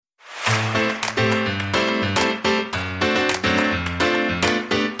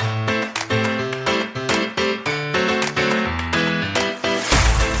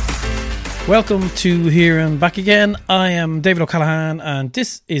Welcome to Here and Back Again. I am David O'Callaghan, and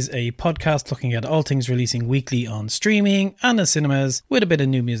this is a podcast looking at all things releasing weekly on streaming and in cinemas, with a bit of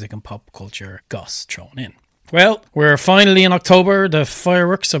new music and pop culture goss thrown in. Well, we're finally in October. The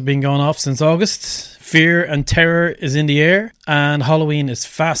fireworks have been going off since August. Fear and terror is in the air, and Halloween is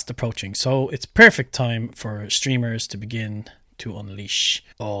fast approaching, so it's perfect time for streamers to begin to unleash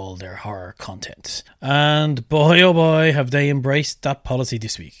all their horror content. And boy oh boy have they embraced that policy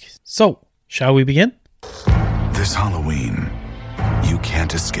this week. So, shall we begin? This Halloween, you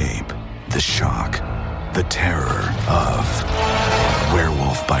can't escape the shock, the terror of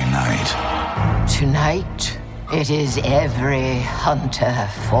Werewolf by Night. Tonight, it is every hunter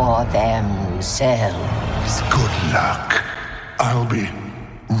for themselves. Good luck. I'll be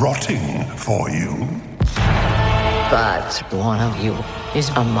rotting for you. But one of you is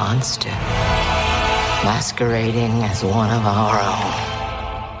a monster, masquerading as one of our own.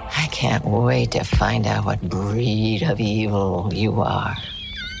 I can't wait to find out what breed of evil you are.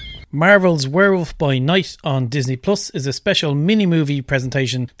 Marvel's Werewolf by Night on Disney Plus is a special mini-movie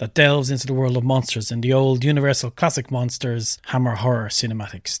presentation that delves into the world of monsters in the old Universal Classic Monsters Hammer horror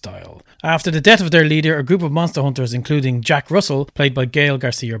cinematic style. After the death of their leader, a group of monster hunters, including Jack Russell, played by Gail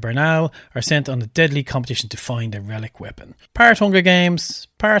Garcia Bernal, are sent on a deadly competition to find a relic weapon. Part Hunger Games,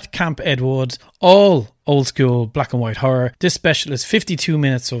 part Camp Ed Wood, all old school black and white horror. This special is 52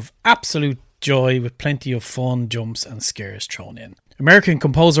 minutes of absolute joy with plenty of fun, jumps and scares thrown in. American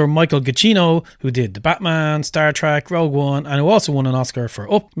composer Michael Giacchino, who did The Batman, Star Trek, Rogue One, and who also won an Oscar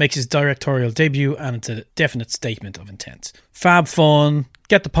for Up, makes his directorial debut, and it's a definite statement of intent. Fab fun,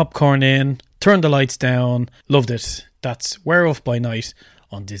 get the popcorn in, turn the lights down, loved it. That's Werewolf by Night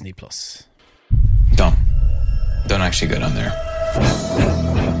on Disney Plus. Don't actually go down there.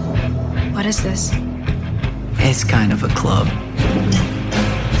 What is this? It's kind of a club.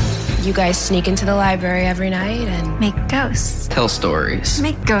 You guys sneak into the library every night and Make ghosts. Tell stories.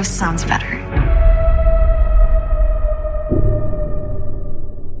 Make ghosts sounds better.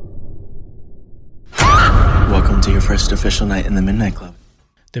 Welcome to your first official night in the Midnight Club.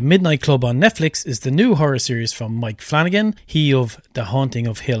 The Midnight Club on Netflix is the new horror series from Mike Flanagan, he of The Haunting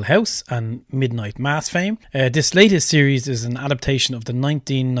of Hill House and Midnight Mass fame. This latest series is an adaptation of the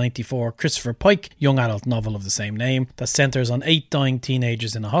 1994 Christopher Pike young adult novel of the same name that centres on 8 dying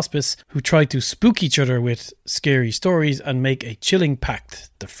teenagers in a hospice who try to spook each other with scary stories and make a chilling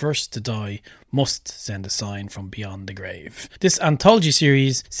pact. The first to die must send a sign from beyond the grave. This anthology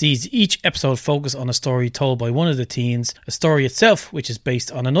series sees each episode focus on a story told by one of the teens, a story itself which is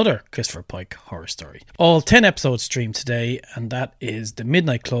based on another Christopher Pike horror story. All 10 episodes streamed today, and that is The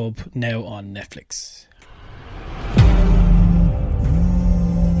Midnight Club, now on Netflix.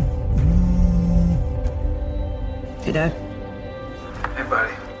 Hey, Dad. Hey,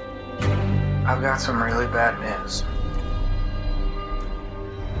 buddy. I've got some really bad news.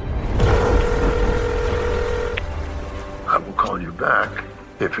 I will call you back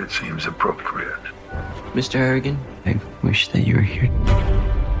if it seems appropriate. Mr. Harrigan, I wish that you were here.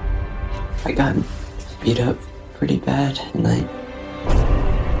 I got beat up pretty bad, and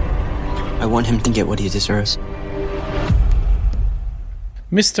I want him to get what he deserves.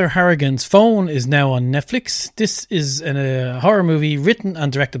 Mr. Harrigan's Phone is now on Netflix. This is a horror movie written and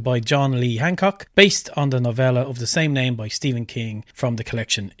directed by John Lee Hancock, based on the novella of the same name by Stephen King from the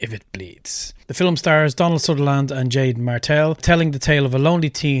collection If It Bleeds. The film stars Donald Sutherland and Jade Martell, telling the tale of a lonely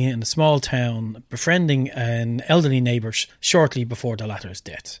teen in a small town befriending an elderly neighbour shortly before the latter's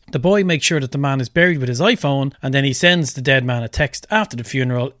death. The boy makes sure that the man is buried with his iPhone, and then he sends the dead man a text after the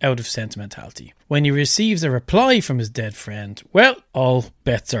funeral out of sentimentality. When he receives a reply from his dead friend, well, all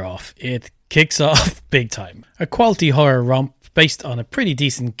bets are off. It kicks off big time. A quality horror romp based on a pretty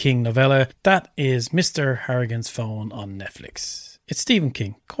decent King novella. That is Mr. Harrigan's Phone on Netflix. It's Stephen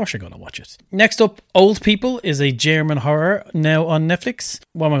King. Of course you're going to watch it. Next up, Old People is a German horror now on Netflix.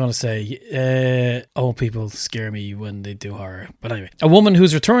 What am I going to say? Old people scare me when they do horror. But anyway, a woman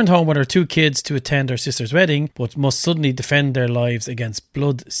who's returned home with her 2 kids to attend her sister's wedding, but must suddenly defend their lives against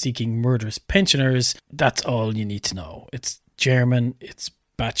blood-seeking murderous pensioners. That's all you need to know. It's German. It's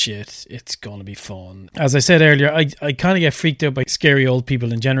batshit. It's going to be fun. As I said earlier, I kind of get freaked out by scary old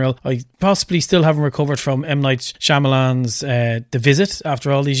people in general. I possibly still haven't recovered from M. Night Shyamalan's The Visit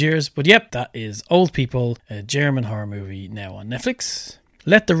after all these years. But yep, that is Old People, a German horror movie now on Netflix.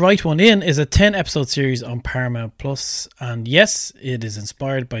 Let the Right One In is a 10-episode series on Paramount Plus, and yes, it is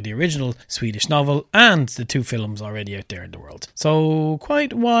inspired by the original Swedish novel and the 2 films already out there in the world. So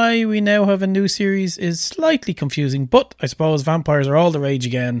quite why we now have a new series is slightly confusing, but I suppose vampires are all the rage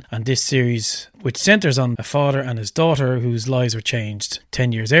again, and this series which centres on a father and his daughter whose lives were changed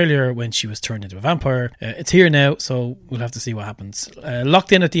 10 years earlier when she was turned into a vampire. It's here now, so we'll have to see what happens.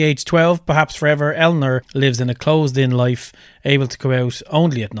 Locked in at the age 12, perhaps forever, Eleanor lives in a closed-in life, able to go out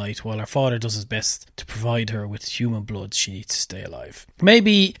only at night while her father does his best to provide her with human blood she needs to stay alive.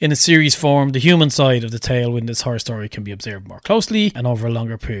 Maybe in a series form, the human side of the tale in this horror story can be observed more closely and over a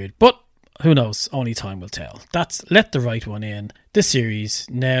longer period, but who knows, only time will tell. That's Let the Right One In, this series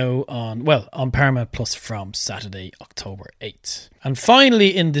now on Paramount Plus from Saturday, October 8th. And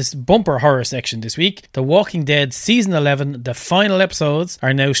finally, in this bumper horror section this week, The Walking Dead Season 11, the final episodes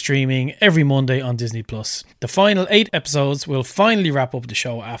are now streaming every Monday on Disney+. The final 8 episodes will finally wrap up the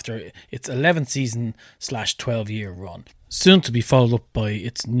show after its 11th season / 12-year run. Soon to be followed up by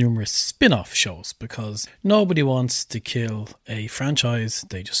its numerous spin-off shows, because nobody wants to kill a franchise,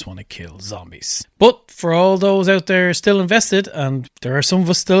 they just want to kill zombies. But for all those out there still invested, and there are some of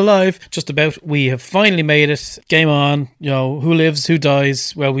us still alive, just about, we have finally made it. Game on. Who lives, who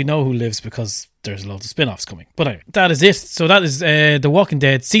dies? Well, we know who lives because there's loads of spin-offs coming. But anyway, that is it. So that is The Walking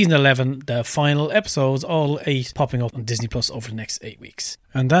Dead Season 11, the final episodes, all 8 popping up on Disney Plus over the next 8 weeks.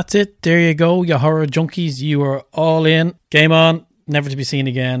 And that's it. There you go, you horror junkies. You are all in. Game on. Never to be seen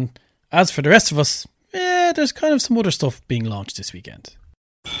again. As for the rest of us, there's kind of some other stuff being launched this weekend.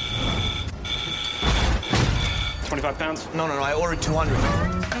 £25? No, I ordered 200.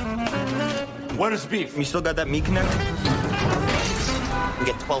 Where is beef? You still got that meat connect? We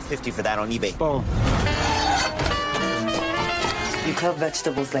get $12.50 for that on eBay. Boom. You cut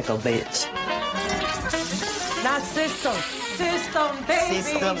vegetables like a bitch. Not system, baby.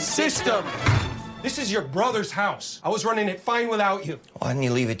 System. This is your brother's house. I was running it fine without you. Why didn't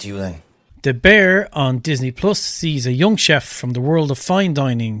you leave it to you then? The Bear on Disney Plus sees a young chef from the world of fine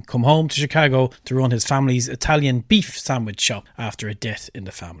dining come home to Chicago to run his family's Italian beef sandwich shop after a death in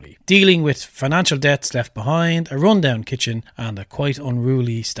the family. Dealing with financial debts left behind, a rundown kitchen and a quite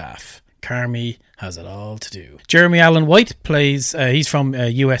unruly staff. Carmy has it all to do. Jeremy Allen White plays, he's from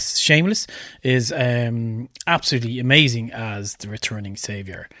US Shameless, is absolutely amazing as the returning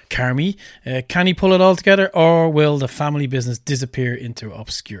saviour. Carmy, can he pull it all together, or will the family business disappear into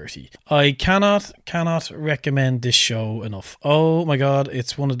obscurity? I cannot recommend this show enough. Oh my god,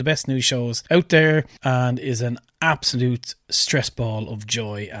 it's one of the best new shows out there and is an absolute stress ball of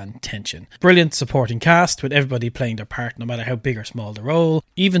joy and tension. Brilliant supporting cast with everybody playing their part no matter how big or small the role.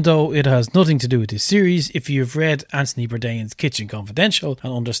 Even though it has nothing to do with this series, if you've read Anthony Bourdain's Kitchen Confidential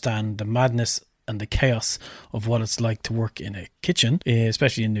and understand the madness and the chaos of what it's like to work in a kitchen,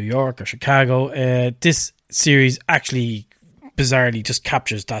 especially in New York or Chicago, this series actually bizarrely just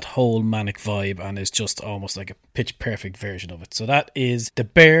captures that whole manic vibe and is just almost like a pitch perfect version of it. So that is The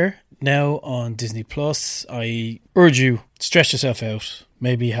Bear, now on Disney Plus. I urge you, stress yourself out,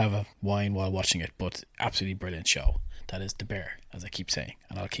 maybe have a wine while watching it, but absolutely brilliant show. That is The Bear, as I keep saying,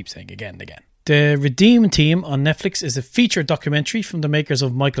 and I'll keep saying again and again. The Redeem Team on Netflix is a feature documentary from the makers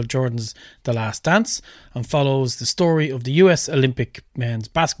of Michael Jordan's The Last Dance and follows the story of the US Olympic men's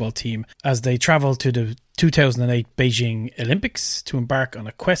basketball team as they travel to the 2008 Beijing Olympics to embark on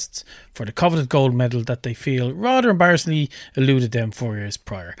a quest for the coveted gold medal that they feel rather embarrassingly eluded them 4 years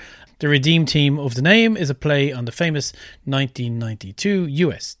prior. The Redeem Team of the name is a play on the famous 1992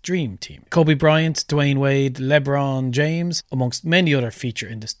 US Dream Team. Kobe Bryant, Dwayne Wade, LeBron James, amongst many other feature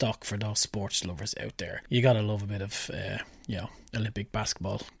in the doc for those sports lovers out there. You gotta love a bit of, Olympic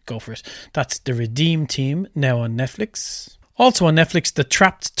basketball. Go for it. That's The Redeem Team, now on Netflix. Also on Netflix, The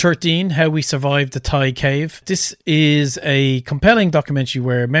Trapped 13, How We Survived the Thai Cave. This is a compelling documentary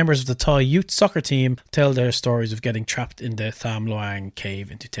where members of the Thai youth soccer team tell their stories of getting trapped in the Tham Luang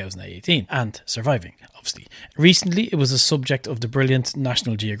cave in 2018 and surviving, obviously. Recently, it was the subject of the brilliant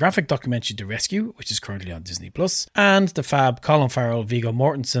National Geographic documentary The Rescue, which is currently on Disney+, and the fab Colin Farrell, Viggo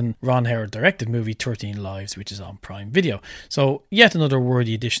Mortensen, Ron Howard directed movie 13 Lives, which is on Prime Video. So yet another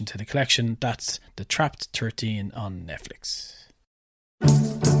worthy addition to the collection. That's The Trapped 13 on Netflix.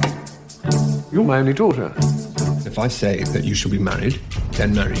 You're my only daughter. If I say that you shall be married,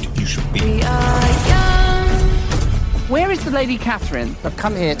 then married you shall be. We are young. Where is the Lady Catherine? I've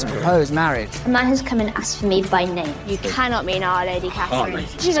come here to propose marriage. A man has come and asked for me by name. You cannot mean our Lady Catherine.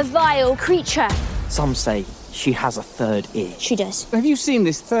 She's a vile creature. Some say she has a third ear. She does. Have you seen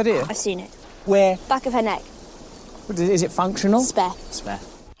this third ear? I've seen it. Where? Back of her neck. Is it functional? Spare.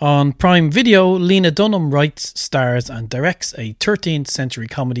 On Prime Video, Lena Dunham writes, stars and directs a 13th century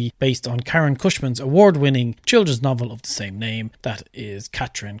comedy based on Karen Cushman's award-winning children's novel of the same name, that is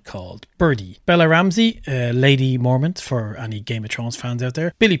Catherine Called Birdie. Bella Ramsey, Lady Mormont for any Game of Thrones fans out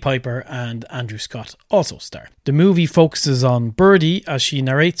there, Billy Piper and Andrew Scott also star. The movie focuses on Birdie as she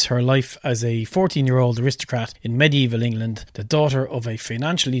narrates her life as a 14-year-old aristocrat in medieval England, the daughter of a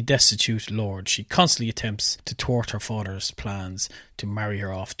financially destitute lord. She constantly attempts to thwart her father's plans to marry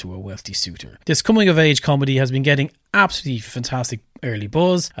her off to a wealthy suitor. This coming-of-age comedy has been getting absolutely fantastic early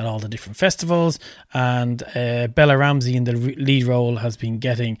buzz at all the different festivals, and Bella Ramsey in the lead role has been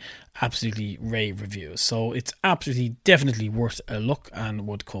getting absolutely rave reviews. So it's absolutely, definitely worth a look and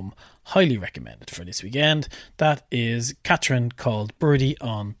would come highly recommended for this weekend. That is Catherine Called Birdie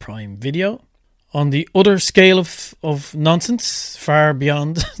on Prime Video. On the other scale of nonsense, far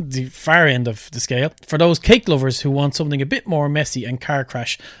beyond the far end of the scale, for those cake lovers who want something a bit more messy and car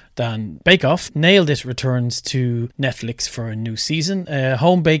crash than Bake Off, Nailed It returns to Netflix for a new season.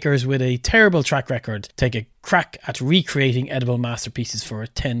 Home bakers with a terrible track record take a crack at recreating edible masterpieces for a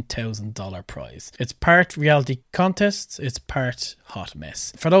 $10,000 prize. It's part reality contest, it's part hot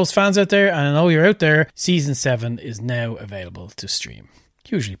mess. For those fans out there, and I know you're out there, season 7 is now available to stream.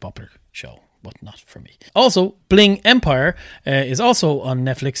 Hugely popular show, but not for me. Also, Bling Empire is also on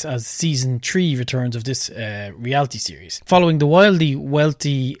Netflix as season 3 returns of this reality series. Following the wildly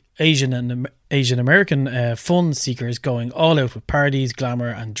wealthy Asian American fun seekers going all out with parties, glamour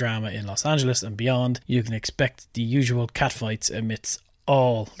and drama in Los Angeles and beyond, you can expect the usual catfights amidst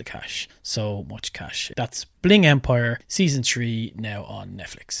all the cash. So much cash. That's Bling Empire season 3 now on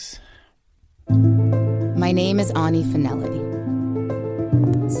Netflix. My name is Ani Finelli.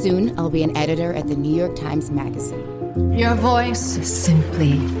 Soon, I'll be an editor at the New York Times Magazine. Your voice is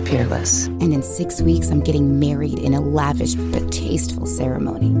simply peerless. And in 6 weeks, I'm getting married in a lavish but tasteful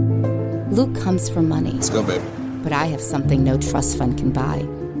ceremony. Luke comes for money. Let's go, babe. But I have something no trust fund can buy.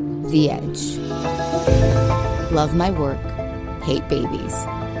 The edge. Love my work, hate babies.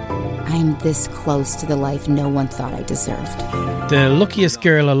 I'm this close to the life no one thought I deserved. The Luckiest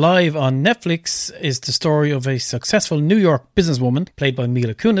Girl Alive on Netflix is the story of a successful New York businesswoman, played by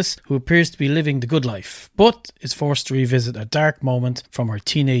Mila Kunis, who appears to be living the good life, but is forced to revisit a dark moment from her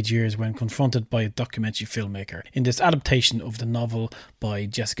teenage years when confronted by a documentary filmmaker in this adaptation of the novel by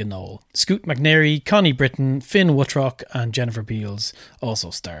Jessica Knoll. Scoot McNairy, Connie Britton, Finn Wittrock and Jennifer Beals also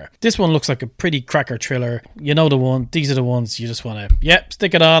star. This one looks like a pretty cracker thriller. You know the one, these are the ones you just want to,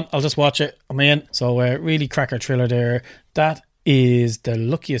 stick it on, I'll just watch it, I'm in. So really cracker thriller there. That is The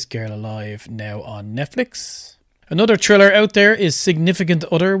Luckiest Girl Alive now on Netflix. Another thriller out there is Significant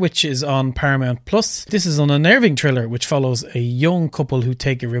Other, which is on Paramount Plus. This is an unnerving thriller which follows a young couple who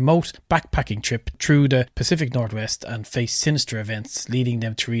take a remote backpacking trip through the Pacific Northwest and face sinister events, leading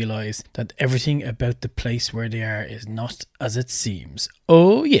them to realise that everything about the place where they are is not as it seems.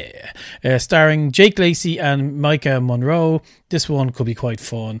 Oh yeah. Starring Jake Lacey and Micah Monroe. This one could be quite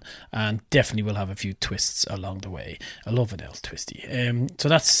fun and definitely will have a few twists along the way. I love it, twisty. So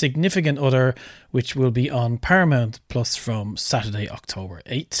that's Significant Other, which will be on Paramount Plus from Saturday, October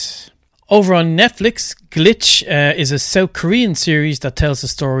 8th. Over on Netflix, Glitch is a South Korean series that tells the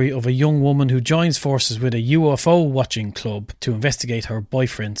story of a young woman who joins forces with a UFO watching club to investigate her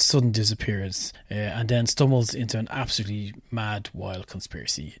boyfriend's sudden disappearance and then stumbles into an absolutely mad, wild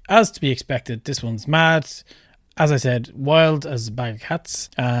conspiracy. As to be expected, this one's mad, as I said, wild as a bag of cats,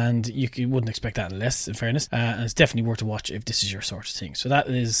 and you wouldn't expect that less, in fairness, and it's definitely worth a watch if this is your sort of thing. So that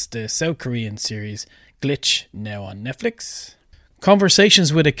is the South Korean series Glitch now on Netflix.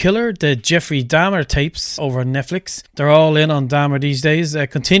 Conversations with a Killer, the Jeffrey Dahmer tapes over on Netflix. They're all in on Dahmer these days,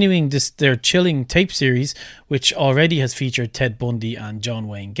 continuing their chilling tape series, which already has featured Ted Bundy and John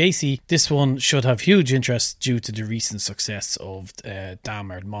Wayne Gacy. This one should have huge interest due to the recent success of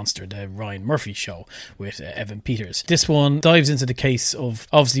Dahmer Monster, the Ryan Murphy show with Evan Peters. This one dives into the case of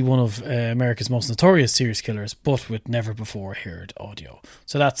obviously one of America's most notorious serial killers, but with never before heard audio.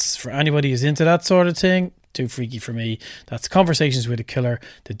 So that's for anybody who's into that sort of thing. Too freaky for me. That's Conversations with a Killer,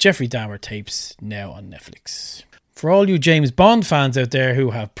 the Jeffrey Dahmer tapes, now on Netflix. For all you James Bond fans out there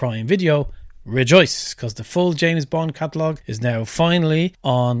who have Prime Video, rejoice, because the full James Bond catalogue is now finally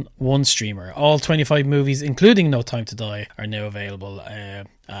on one streamer. All 25 movies, including No Time to Die, are now available.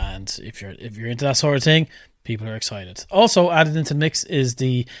 And if you're into that sort of thing, people are excited. Also added into the mix is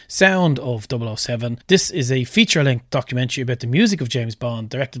The Sound of 007. This is a feature-length documentary about the music of James Bond,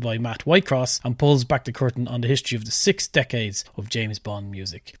 directed by Matt Whitecross, and pulls back the curtain on the history of the 6 decades of James Bond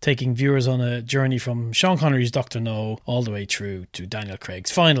music, taking viewers on a journey from Sean Connery's Dr. No all the way through to Daniel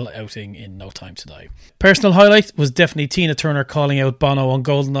Craig's final outing in No Time to Die. Personal highlight was definitely Tina Turner calling out Bono on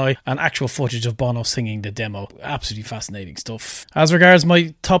GoldenEye and actual footage of Bono singing the demo. Absolutely fascinating stuff. As regards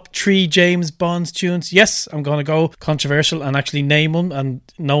my top 3 James Bond tunes, yes, I'm going to go controversial and actually name them, and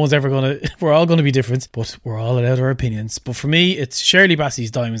no one's ever going to, we're all going to be different, but we're all allowed our opinions. But for me, it's Shirley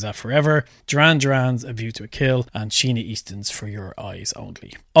Bassey's Diamonds Are Forever, Duran Duran's A View to a Kill, and Sheena Easton's For Your Eyes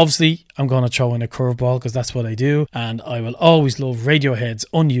Only. Obviously, I'm going to throw in a curveball because that's what I do, and I will always love Radiohead's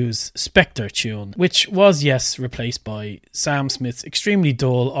unused Spectre tune, which was, yes, replaced by Sam Smith's extremely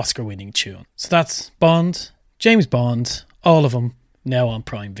dull Oscar-winning tune. So that's Bond, James Bond, all of them, now on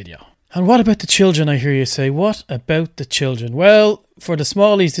Prime Video. And what about the children, I hear you say? What about the children? Well, for the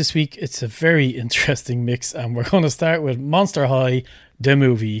smallies this week, it's a very interesting mix, and we're going to start with Monster High, the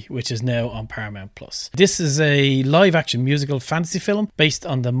movie, which is now on Paramount+. This is a live-action musical fantasy film based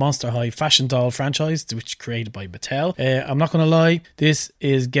on the Monster High fashion doll franchise, which created by Mattel. I'm not going to lie, this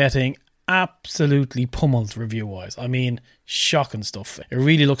is getting absolutely pummeled review-wise. I mean, shocking stuff. It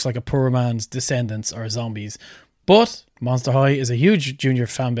really looks like a poor man's Descendants or Zombies. But Monster High is a huge junior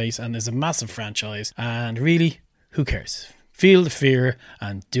fan base and is a massive franchise, and really, who cares? Feel the fear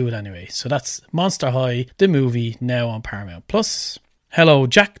and do it anyway. So that's Monster High, the movie, now on Paramount+. Hello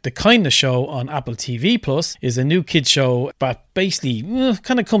Jack, the Kindness Show on Apple TV Plus is a new kids show that basically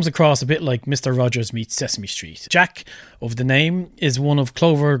kind of comes across a bit like Mr. Rogers meets Sesame Street. Jack, of the name, is one of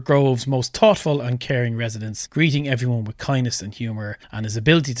Clover Grove's most thoughtful and caring residents, greeting everyone with kindness and humour, and his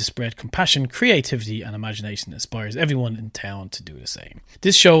ability to spread compassion, creativity and imagination inspires everyone in town to do the same.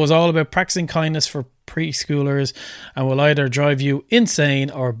 This show is all about practicing kindness for preschoolers and will either drive you insane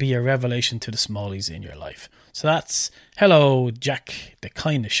or be a revelation to the smallies in your life. So that's Hello Jack, the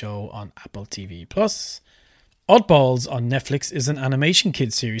Kindness Show on Apple TV Plus. Oddballs on Netflix is an animation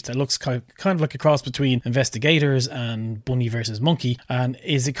kids series that looks kind of like a cross between Investigators and Bunny vs. Monkey, and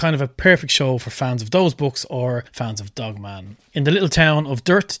is a kind of a perfect show for fans of those books or fans of Dogman. In the little town of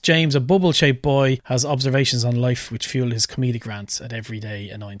Dirt, James, a bubble-shaped boy, has observations on life which fuel his comedic rants at everyday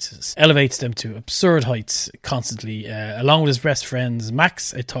annoyances, elevates them to absurd heights constantly, along with his best friends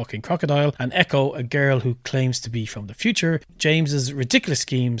Max, a talking crocodile, and Echo, a girl who claims to be from the future. James's ridiculous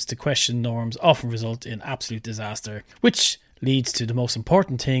schemes to question norms often result in absolute disaster, which leads to the most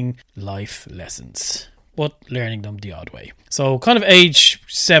important thing, life lessons, but learning them the odd way. So kind of age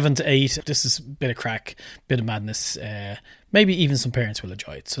 7 to 8, this is a bit of crack, bit of madness, maybe even some parents will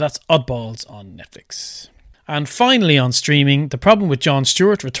enjoy it. So that's Oddballs on Netflix. And finally on streaming, The Problem with Jon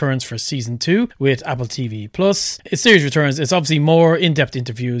Stewart returns for season 2 with Apple TV Plus. Its series returns. It's obviously more in-depth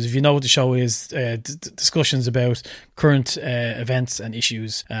interviews. If you know what the show is, discussions about current events and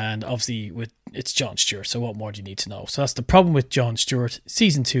issues, and obviously it's Jon Stewart, so what more do you need to know? So that's The Problem with Jon Stewart,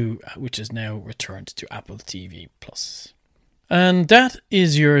 season 2, which is now returned to Apple TV Plus. And that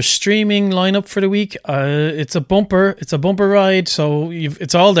is your streaming lineup for the week. It's a bumper ride, so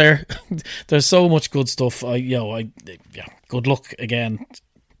it's all there. There's so much good stuff. Good luck again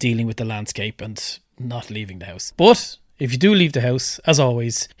dealing with the landscape and not leaving the house. But if you do leave the house, as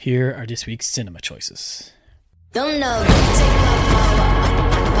always, here are this week's cinema choices. Don't know, take my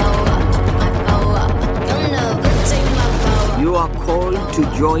power. Don't know, take my power. You are called to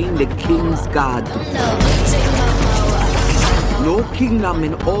join the King's Guard. Don't know, take my power. No kingdom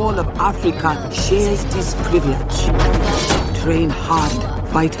in all of Africa shares this privilege. Train hard,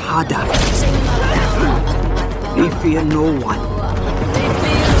 fight harder. We fear no one.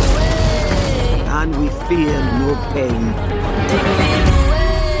 And we fear no pain.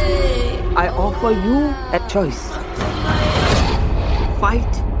 I offer you a choice.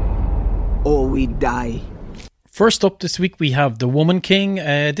 Fight or we die. First up this week we have The Woman King.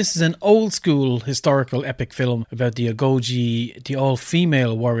 This is an old school historical epic film about the Agoji, the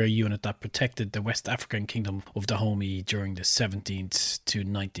all-female warrior unit that protected the West African kingdom of Dahomey during the 17th to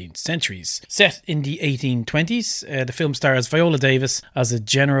 19th centuries. Set in the 1820s, the film stars Viola Davis as a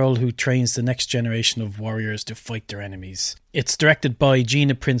general who trains the next generation of warriors to fight their enemies. It's directed by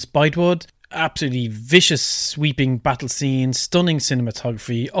Gina Prince Bythewood. Absolutely vicious, sweeping battle scenes, stunning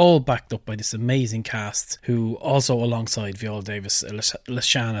cinematography, all backed up by this amazing cast who also, alongside Viola Davis,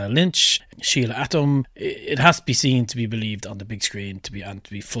 Lashana Lynch, Sheila Atom, it has to be seen to be believed on the big screen to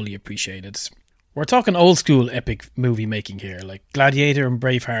be fully appreciated. We're talking old school epic movie making here, like Gladiator and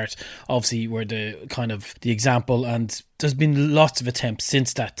Braveheart obviously were the kind of the example, and there's been lots of attempts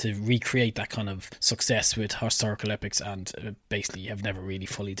since that to recreate that kind of success with historical epics, and basically have never really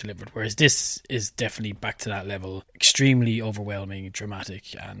fully delivered, whereas this is definitely back to that level, extremely overwhelming,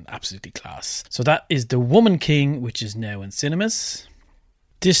 dramatic and absolutely class. So that is The Woman King, which is now in cinemas.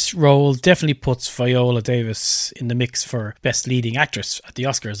 This role definitely puts Viola Davis in the mix for Best Leading Actress at the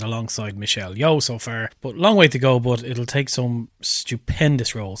Oscars alongside Michelle Yeoh so far. But long way to go, but it'll take some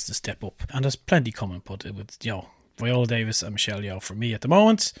stupendous roles to step up. And there's plenty coming, but it would, Viola Davis and Michelle Yeoh for me at the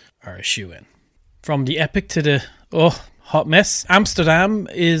moment are a shoe-in. From the epic to the, hot mess. Amsterdam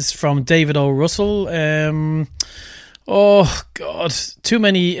is from David O. Russell. Oh, God. Too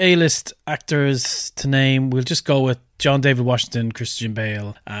many A-list actors to name. We'll just go with John David Washington, Christian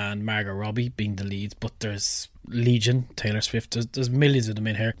Bale and Margot Robbie being the leads, but there's legion, Taylor Swift, there's millions of them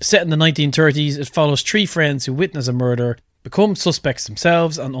in here. Set in the 1930s, it follows three friends who witness a murder, become suspects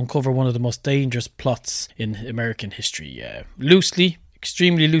themselves and uncover one of the most dangerous plots in American history.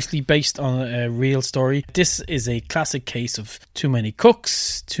 Extremely loosely based on a real story. This is a classic case of too many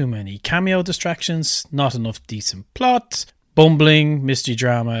cooks, too many cameo distractions, not enough decent plot, bumbling mystery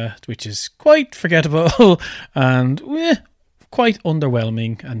drama, which is quite forgettable and quite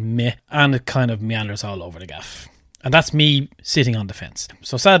underwhelming and meh, and it kind of meanders all over the gaff. And that's me sitting on the fence.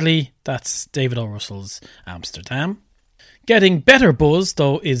 So sadly, that's David O. Russell's Amsterdam. Getting better buzz,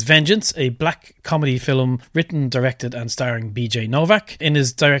 though, is Vengeance, a black comedy film written, directed and starring BJ Novak. In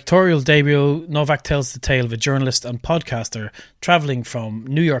his directorial debut, Novak tells the tale of a journalist and podcaster travelling from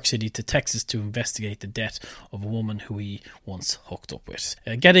New York City to Texas to investigate the death of a woman who he once hooked up with.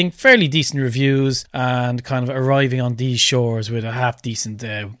 Getting fairly decent reviews and kind of arriving on these shores with a half-decent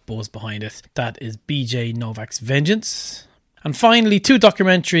buzz behind it. That is BJ Novak's Vengeance. And finally, two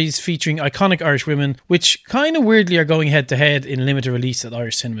documentaries featuring iconic Irish women, which kind of weirdly are going head to head in limited release at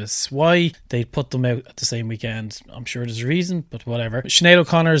Irish cinemas. Why they put them out at the same weekend, I'm sure there's a reason, but whatever. Sinead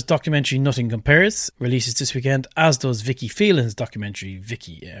O'Connor's documentary Nothing Compares releases this weekend, as does Vicky Phelan's documentary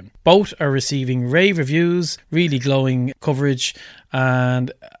Vicky. Both are receiving rave reviews, really glowing coverage,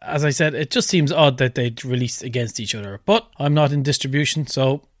 and as I said, it just seems odd that they'd release against each other. But I'm not in distribution,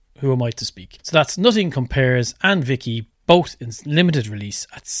 so who am I to speak? So that's Nothing Compares and Vicky, both in limited release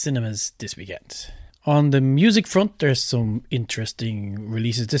at cinemas this weekend. On the music front, there's some interesting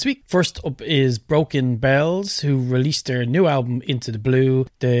releases this week. First up is Broken Bells, who released their new album Into the Blue.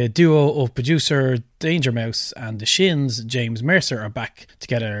 The duo of producer Danger Mouse and the Shins, James Mercer, are back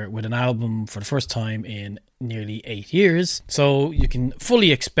together with an album for the first time in nearly 8 years. So you can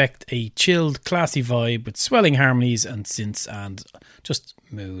fully expect a chilled, classy vibe with swelling harmonies and synths and just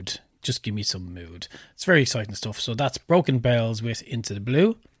mood. Just give me some mood. It's very exciting stuff. So that's Broken Bells with Into the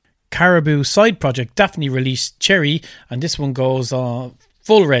Blue. Caribou side project Daphne released Cherry, and this one goes on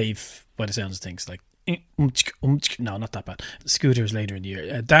full rave by the sounds of things, like no, not that bad. Scooters later in the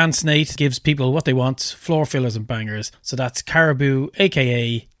year. Dan Snate gives people what they want, floor fillers and bangers. So that's Caribou,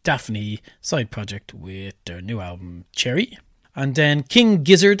 aka Daphne, side project with their new album Cherry. And then King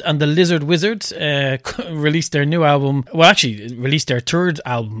Gizzard and the Lizard Wizard released their new album. Well, actually, released their third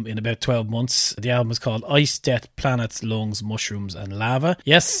album in about 12 months. The album is called Ice, Death, Planets, Lungs, Mushrooms and Lava.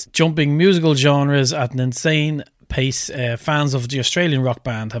 Yes, jumping musical genres at an insane pace. Fans of the Australian rock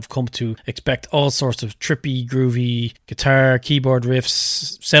band have come to expect all sorts of trippy, groovy guitar, keyboard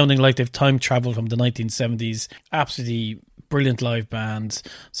riffs, sounding like they've time travelled from the 1970s. Absolutely brilliant live band.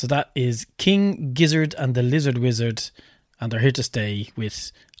 So that is King Gizzard and the Lizard Wizard, and they're here to stay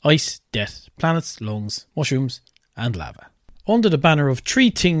with Ice, Death, Planets, Lungs, Mushrooms and Lava. Under the banner of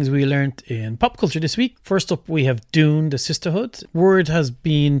 3 things we learnt in pop culture this week. First up, we have Dune, the Sisterhood. Word has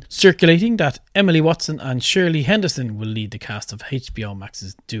been circulating that Emily Watson and Shirley Henderson will lead the cast of HBO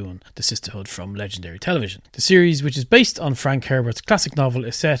Max's Dune, the Sisterhood from Legendary Television. The series, which is based on Frank Herbert's classic novel,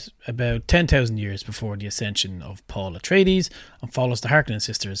 is set about 10,000 years before the ascension of Paul Atreides and follows the Harkonnen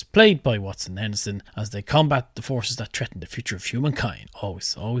sisters, played by Watson and Henderson, as they combat the forces that threaten the future of humankind.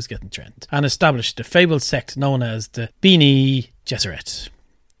 Always getting threatened. And establish the fabled sect known as the Bene Gesserit.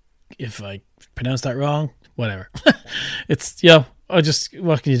 If I pronounced that wrong, whatever.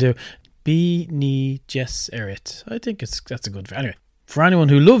 What can you do? Bene Gesserit. I think that's a good. Anyway, for anyone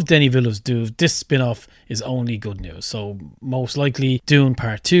who loved Denis Villeneuve's Dune, this spin-off is only good news. So most likely Dune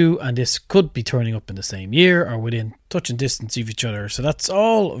Part 2, and this could be turning up in the same year or within touch and distance of each other. So that's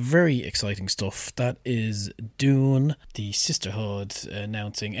all very exciting stuff. That is Dune, the Sisterhood,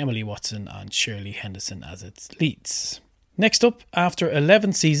 announcing Emily Watson and Shirley Henderson as its leads. Next up, after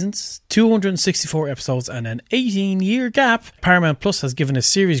 11 seasons, 264 episodes and an 18-year gap, Paramount Plus has given a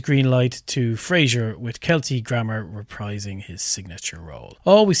series green light to Frasier, with Kelsey Grammer reprising his signature role.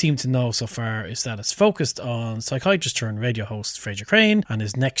 All we seem to know so far is that it's focused on psychiatrist turned radio host Frasier Crane and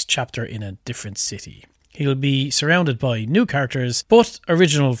his next chapter in a different city. He'll be surrounded by new characters, but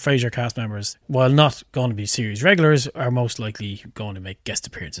original Frasier cast members, while not going to be series regulars, are most likely going to make guest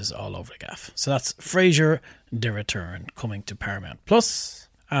appearances all over the gaff. So that's Frasier: The Return, coming to Paramount Plus.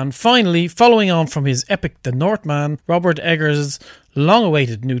 And finally, following on from his epic The Northman, Robert Eggers'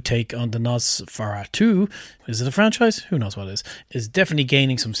 long-awaited new take on the Nosferatu, is it a franchise? Who knows what it is definitely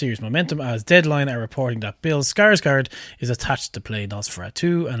gaining some serious momentum, as Deadline are reporting that Bill Skarsgård is attached to play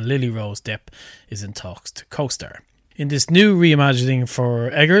Nosferatu and Lily Rose Depp is in talks to co-star. In this new reimagining for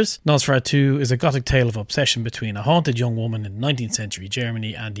Eggers, Nosferatu is a gothic tale of obsession between a haunted young woman in 19th century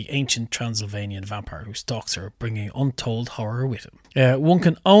Germany and the ancient Transylvanian vampire who stalks her, bringing untold horror with him. One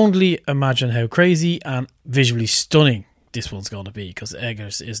can only imagine how crazy and visually stunning this one's going to be, because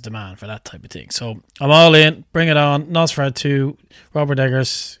Eggers is the man for that type of thing. So I'm all in, bring it on. Nosferatu, Robert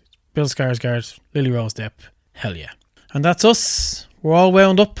Eggers, Bill Skarsgård, Lily Rose Depp, hell yeah. And that's us. We're all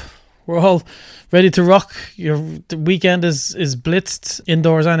wound up. We're all ready to rock. The weekend is blitzed,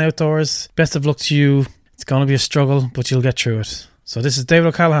 indoors and outdoors. Best of luck to you. It's going to be a struggle, but you'll get through it. So this is David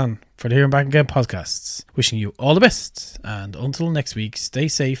O'Callaghan for the Here and Back Again podcasts, wishing you all the best. And until next week, stay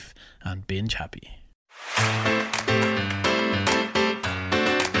safe and binge happy.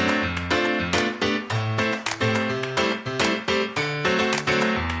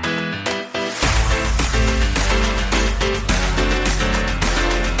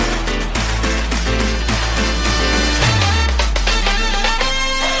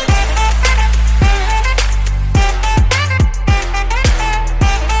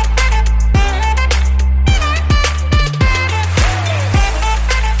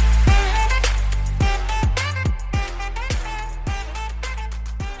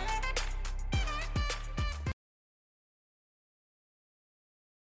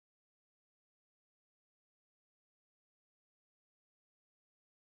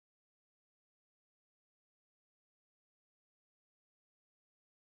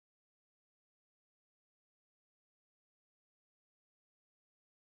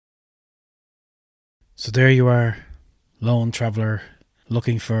 So there you are, lone traveller,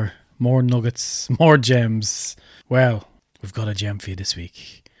 looking for more nuggets, more gems. Well, we've got a gem for you this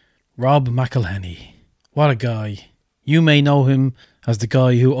week. Rob McElhenney. What a guy. You may know him as the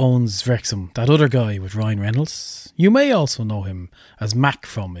guy who owns Wrexham, that other guy with Ryan Reynolds. You may also know him as Mac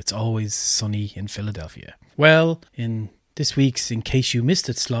from It's Always Sunny in Philadelphia. Well, in this week's In Case You Missed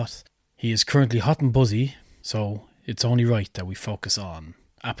It slot, he is currently hot and buzzy, so it's only right that we focus on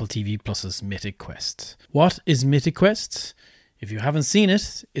Apple TV Plus's Mythic Quest. What is Mythic Quest? If you haven't seen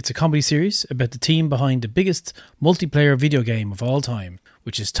it, it's a comedy series about the team behind the biggest multiplayer video game of all time,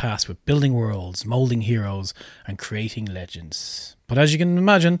 which is tasked with building worlds, moulding heroes, and creating legends. But as you can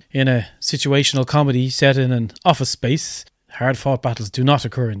imagine, in a situational comedy set in an office space, hard-fought battles do not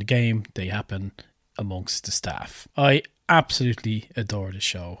occur in the game, they happen amongst the staff. I absolutely adore the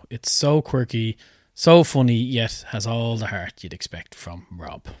show. It's so quirky, so funny, yet has all the heart you'd expect from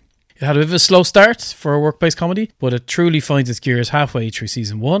Rob. It had a bit of a slow start for a workplace comedy, but it truly finds its gears halfway through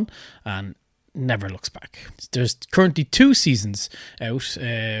season 1 and never looks back. There's currently 2 seasons out,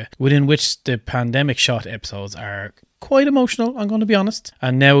 within which the pandemic shot episodes are quite emotional, I'm going to be honest.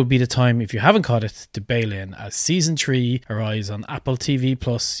 And now would be the time, if you haven't caught it, to bail in, as season 3 arrives on Apple TV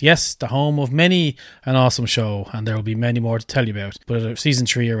Plus. Yes, the home of many an awesome show, and there will be many more to tell you about, but season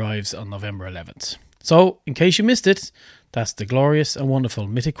 3 arrives on November 11th. So, in case you missed it, that's the glorious and wonderful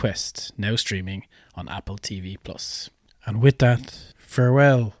Mythic Quest, now streaming on Apple TV Plus. And with that,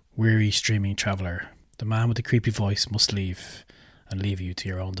 farewell, weary streaming traveller. The man with the creepy voice must leave, and leave you to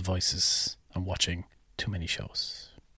your own devices and watching too many shows.